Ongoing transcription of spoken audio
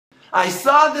I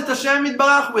saw that Hashem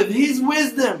Yitbarach, with His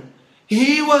wisdom,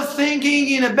 He was thinking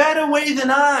in a better way than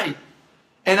I.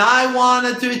 And I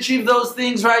wanted to achieve those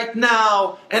things right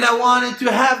now. And I wanted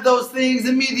to have those things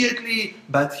immediately.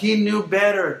 But He knew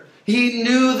better. He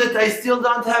knew that I still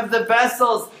don't have the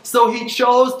vessels. So He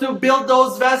chose to build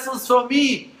those vessels for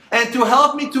me. And to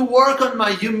help me to work on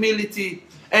my humility.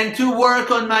 And to work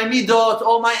on my midot,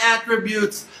 all my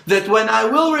attributes. That when I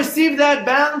will receive that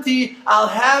bounty, I'll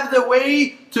have the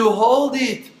way to hold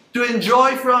it. To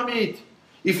enjoy from it.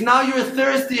 If now you're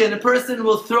thirsty and a person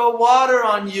will throw water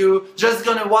on you, just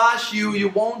gonna wash you, you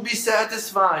won't be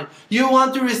satisfied. You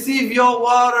want to receive your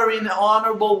water in an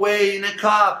honorable way, in a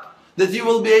cup, that you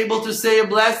will be able to say a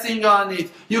blessing on it.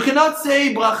 You cannot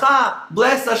say bracha,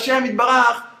 bless Hashem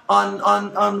Yitbarach,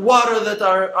 on water that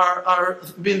are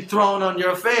been thrown on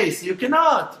your face. You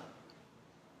cannot.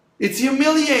 It's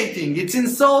humiliating, it's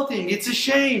insulting, it's a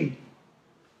shame.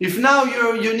 If now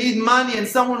you need money and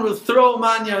someone will throw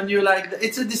money on you like that,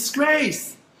 it's a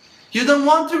disgrace. You don't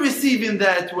want to receive in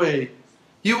that way.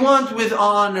 You want with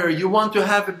honor. You want to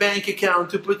have a bank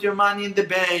account to put your money in the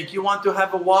bank. You want to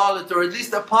have a wallet or at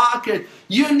least a pocket.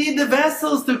 You need the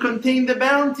vessels to contain the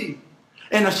bounty.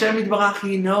 And Hashem Yitbarach,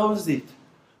 He knows it.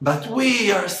 But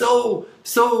we are so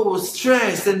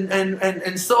stressed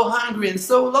and so hungry and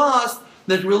so lost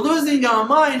that we're losing our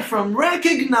mind from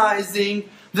recognizing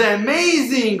the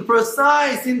amazing,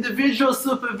 precise, individual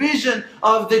supervision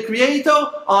of the Creator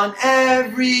on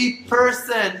every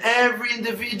person, every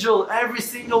individual, every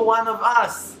single one of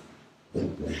us.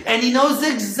 And He knows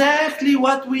exactly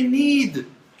what we need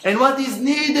and what is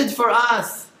needed for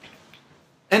us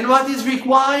and what is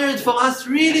required for us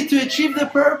really to achieve the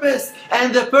purpose.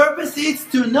 And the purpose is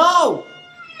to know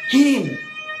Him,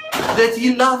 that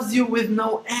He loves you with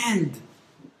no end.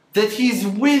 That He's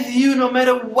with you no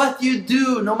matter what you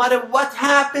do, no matter what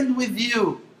happened with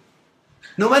you,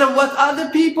 no matter what other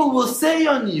people will say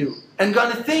on you and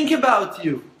gonna think about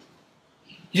you.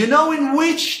 You know in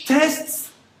which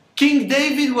tests King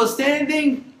David was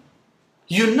standing?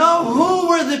 You know who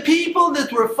were the people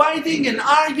that were fighting and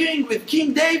arguing with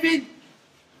King David?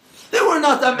 They were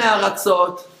not Amei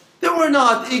Aratzot. They were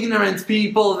not ignorant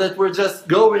people that were just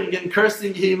going and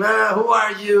cursing him. Who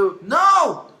are you?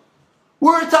 No!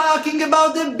 We're talking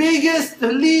about the biggest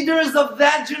leaders of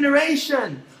that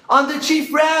generation, on the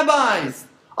chief rabbis,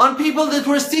 on people that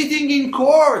were sitting in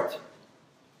court.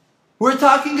 We're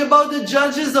talking about the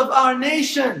judges of our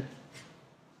nation.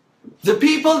 The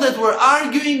people that were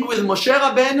arguing with Moshe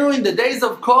Rabbeinu in the days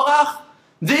of Korach,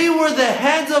 they were the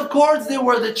heads of courts, they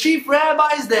were the chief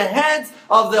rabbis, the heads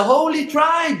of the holy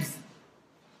tribes.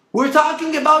 We're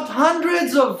talking about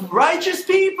hundreds of righteous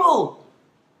people.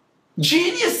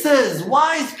 Geniuses,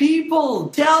 wise people,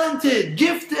 talented,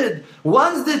 gifted,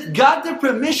 ones that got the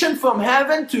permission from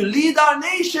heaven to lead our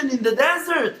nation in the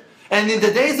desert and in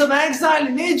the days of exile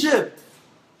in Egypt.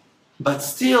 But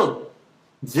still,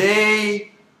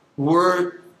 they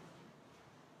were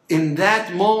in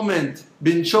that moment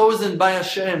been chosen by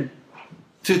Hashem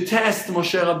to test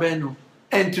Moshe Rabbeinu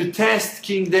and to test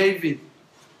King David.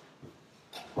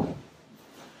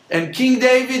 And King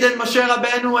David and Moshe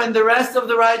Rabbeinu and the rest of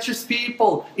the righteous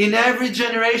people in every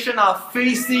generation are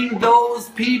facing those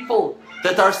people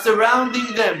that are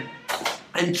surrounding them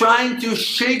and trying to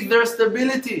shake their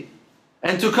stability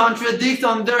and to contradict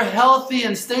on their healthy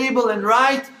and stable and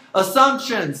right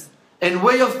assumptions and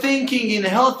way of thinking in a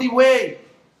healthy way,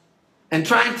 and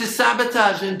trying to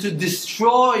sabotage and to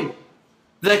destroy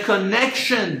the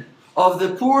connection of the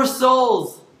poor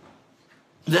souls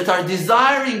that are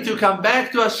desiring to come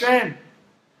back to Hashem.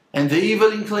 And the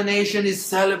evil inclination is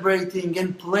celebrating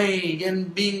and playing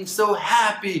and being so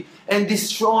happy and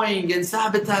destroying and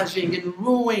sabotaging and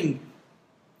ruining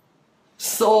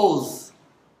souls,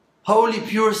 holy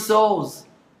pure souls.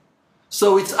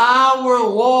 So it's our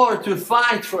war to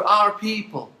fight for our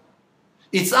people.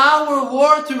 It's our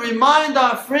war to remind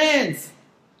our friends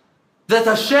that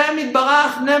Hashem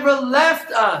Yitbarach never left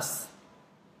us.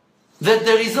 That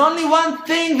there is only one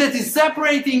thing that is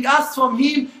separating us from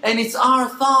Him, and it's our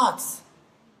thoughts.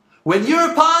 When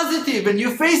you're positive and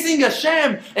you're facing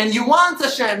Hashem and you want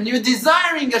Hashem and you're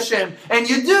desiring Hashem and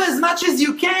you do as much as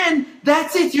you can,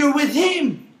 that's it, you're with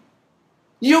Him.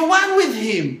 You're one with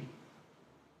Him.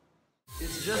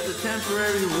 It's just a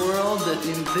temporary world that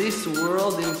in this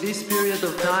world, in this period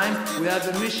of time, we have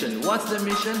a mission. What's the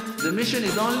mission? The mission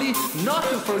is only not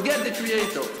to forget the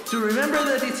Creator. To remember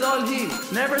that it's all Him.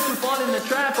 Never to fall in the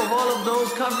trap of all of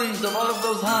those coverings, of all of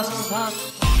those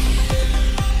husks.